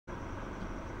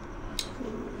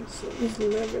So it's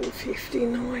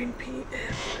 11:59 p.m.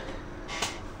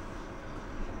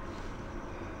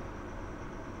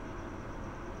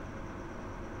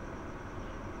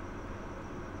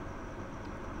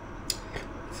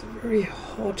 It's very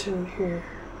hot in here.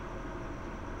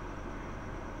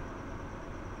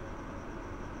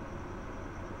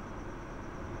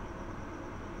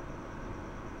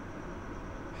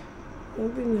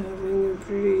 I've been having a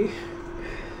pretty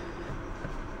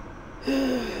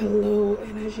low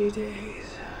energy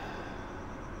days.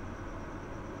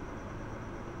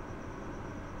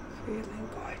 Feeling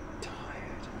quite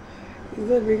tired. Is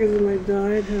that because of my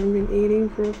diet? Haven't been eating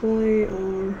properly,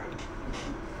 or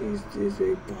is this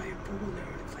a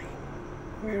bipolar thing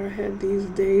where I had these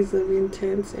days of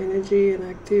intense energy and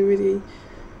activity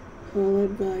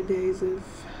followed by days of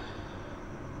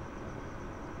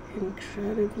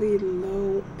incredibly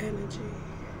low energy?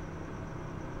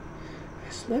 I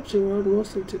slept around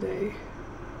most of today.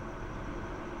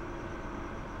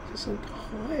 Just so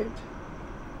tired.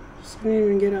 Just couldn't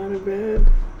even get out of bed.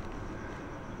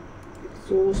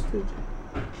 Exhausted.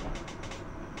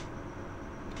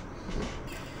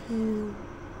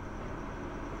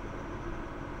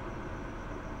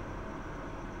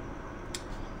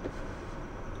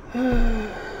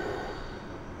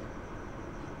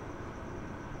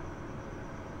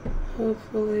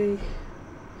 Hopefully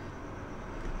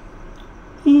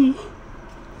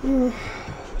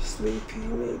sleepy,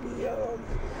 maybe I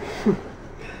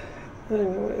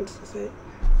don't know what else to say.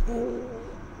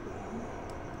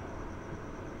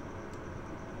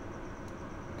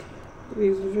 It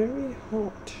is very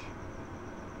hot.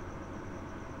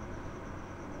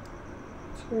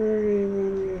 It's very,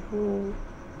 very hot.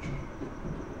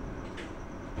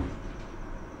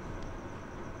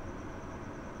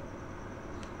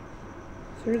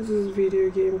 There's this video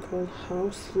game called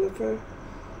House Flipper.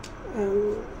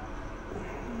 I'm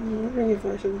wondering if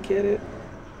I should get it,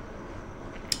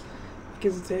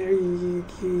 because there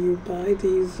you buy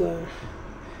these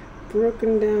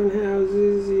broken down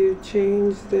houses, you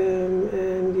change them,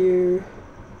 and you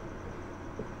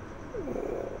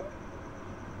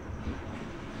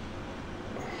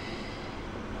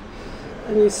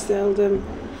sell them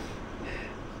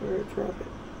for a profit.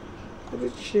 I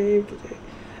did shave today,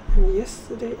 and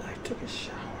yesterday I took a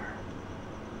shower.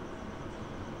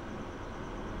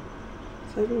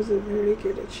 That was a very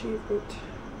good achievement.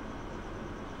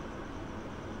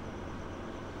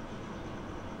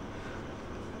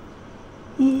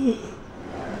 It's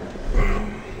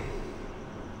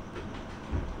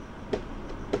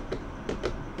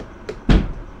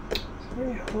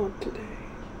very hot today.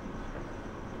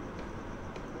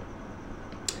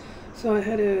 So I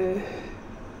had a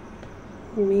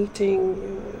meeting,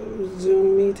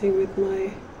 Zoom meeting with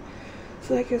my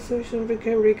psychosocial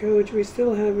recovery coach. We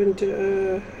still haven't,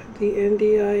 the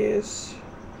NDIS,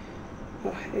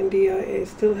 NDIA,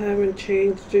 still haven't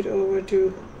changed it over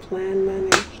to plan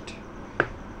managed.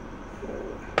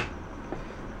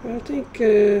 I think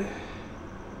it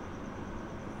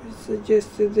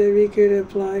suggested that we could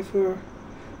apply for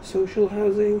social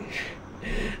housing.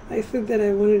 I said that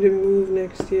I wanted to move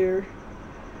next year,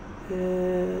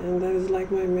 and that is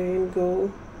like my main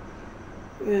goal.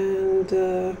 And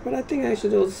but I think I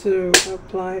should also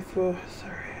apply for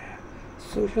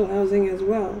social housing as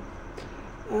well,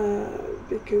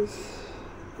 because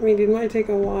I mean it might take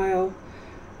a while.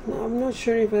 Now, I'm not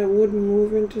sure if I would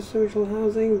move into social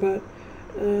housing, but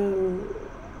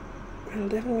it'll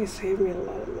definitely save me a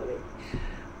lot of money.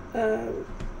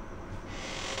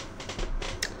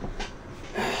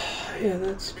 Yeah,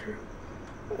 that's true.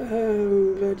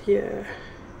 But yeah,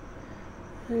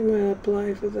 I might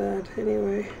apply for that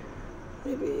anyway.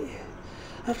 Maybe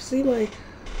I'll see my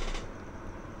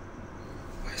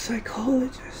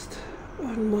psychologist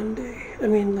on Monday. I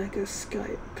mean, like a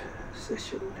Skype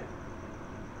session.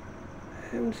 I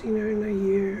haven't seen her in a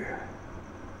year.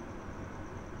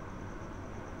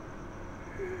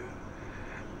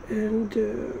 And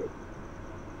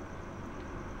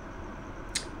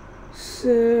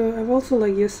so I've also,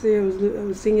 like yesterday, I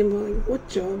was thinking about like what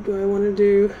job do I want to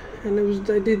do, and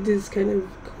I did this kind of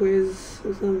quiz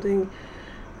or something,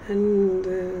 and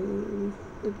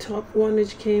the top one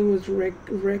which came was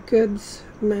records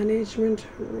management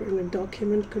and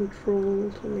document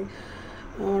control, something,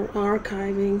 or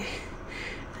archiving.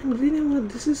 And you know what?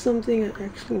 This is something I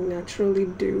actually naturally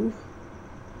do.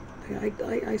 I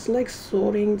like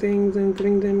sorting things and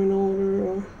putting them in order,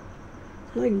 or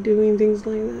like doing things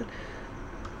like that.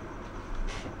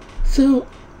 So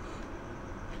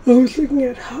I was looking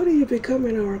at how do you become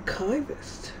an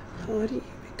archivist? How do you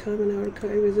become an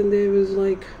archivist? And there was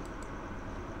like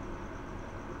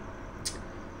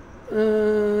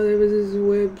There was this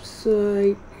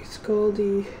website, it's called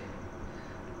the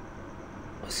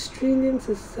Australian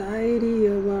Society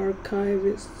of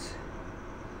Archivists.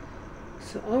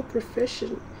 So our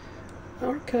profession,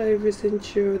 archivists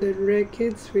ensure that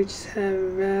records which have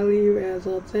value as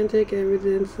authentic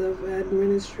evidence of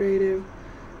administrative,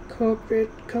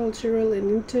 corporate, cultural,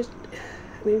 and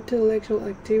intellectual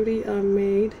activity are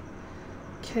made,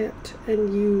 kept,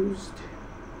 and used.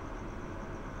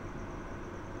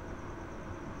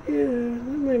 Yeah,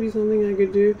 that might be something I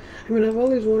could do. I mean, I've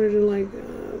always wanted to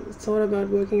thought about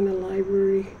working in a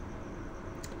library.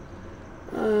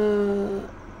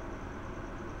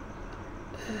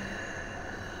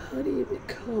 How do you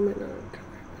become an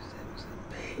archivist? That was a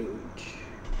page.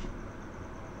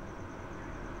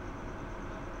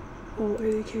 Oh,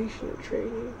 education and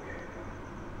training.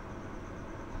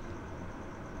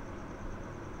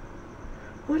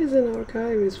 What is an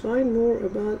archivist? Find out more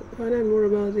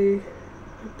about the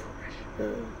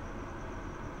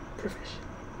profession.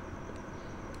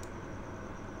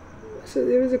 So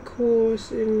there was a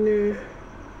course in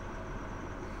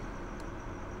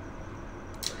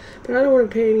but I don't want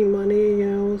to pay any money, you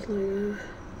know. It's like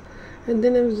and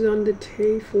then I was on the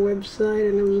TAFE website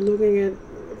and I was looking at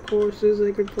courses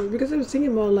I could put, because I was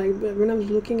thinking about like when I was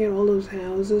looking at all those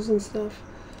houses and stuff,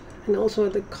 and also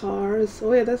at the cars.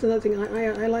 Oh yeah, that's another thing.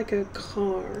 I like a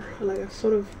car. I like a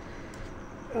sort of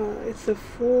it's a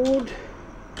Ford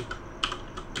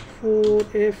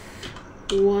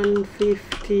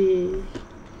F-150.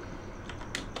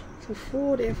 It's a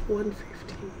Ford F-150.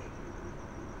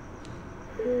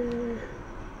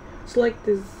 It's like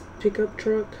this pickup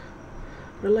truck.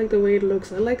 I like the way it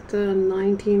looks. I like the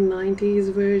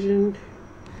 1990s version.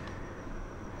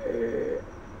 I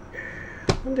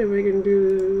wonder if I can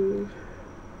do.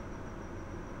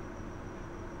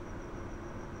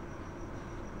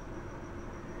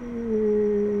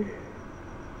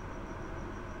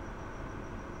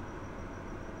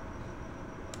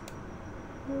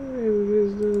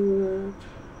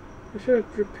 I should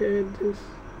have prepared this.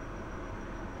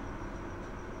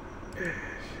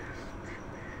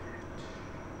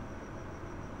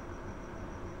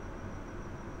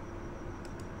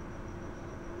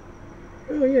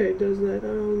 Oh yeah, it does that.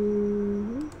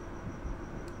 Oh,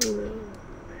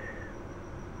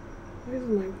 why is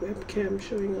my webcam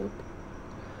showing up?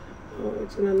 Oh,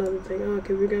 it's in another thing. Oh,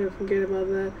 okay, we gotta forget about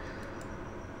that.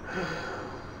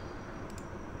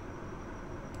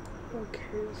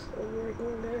 Okay, so we're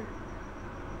going there.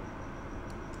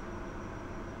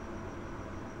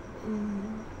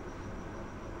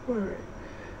 Alright.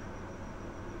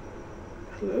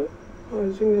 Hello? I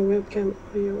was doing the webcam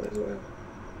audio as well.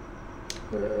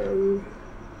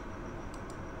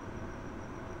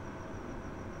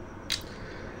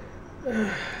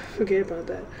 Forget about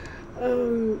that.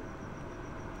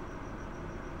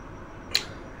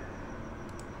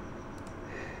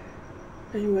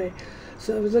 Anyway,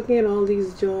 so I was looking at all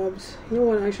these jobs. You know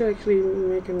what? I should actually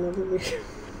make another video.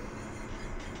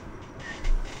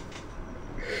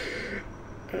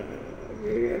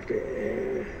 Maybe after.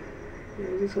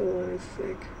 Yeah, just hold on a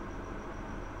sec.